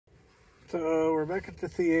So we're back at the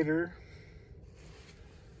theater,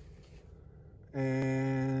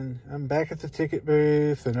 and I'm back at the ticket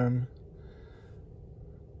booth, and I'm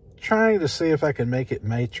trying to see if I can make it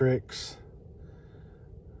matrix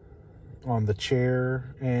on the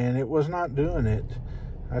chair, and it was not doing it.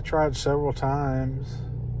 I tried several times.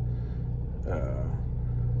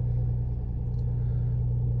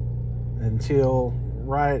 Until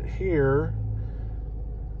right here.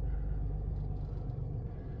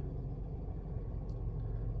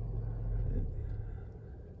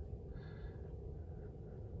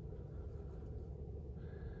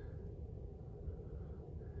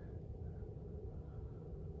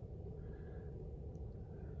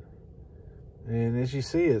 And as you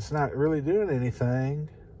see, it's not really doing anything.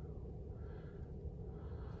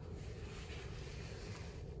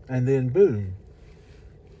 And then boom.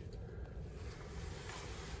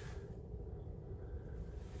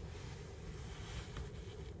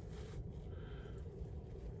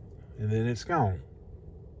 And then it's gone.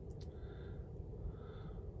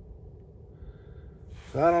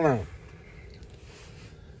 So I don't know.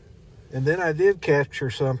 And then I did capture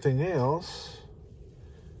something else.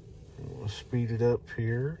 We'll speed it up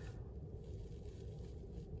here.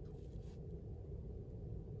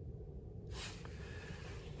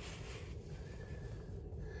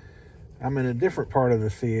 I'm in a different part of the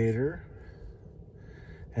theater.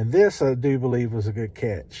 And this, I do believe, was a good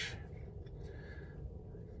catch.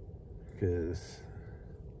 Because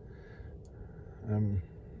I'm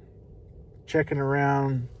checking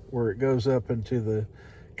around where it goes up into the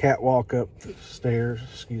catwalk up the stairs.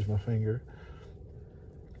 Excuse my finger.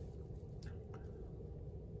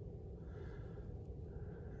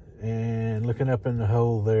 And looking up in the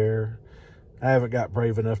hole there. I haven't got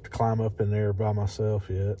brave enough to climb up in there by myself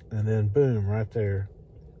yet. And then boom, right there.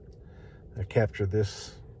 I captured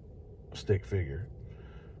this stick figure.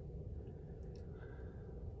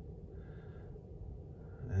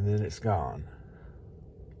 And then it's gone.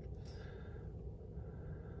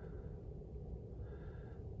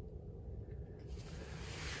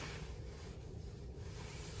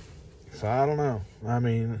 So I don't know. I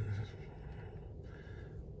mean,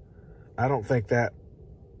 I don't think that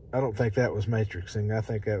was matrixing. I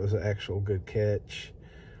think that was an actual good catch.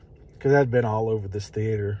 Because I'd been all over this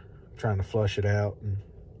theater trying to flush it out. And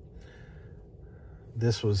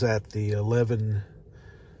this was at the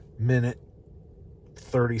 11-minute,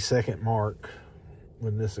 30-second mark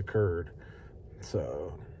when this occurred.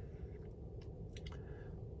 So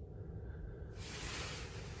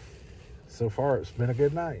far it's been a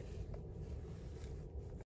good night.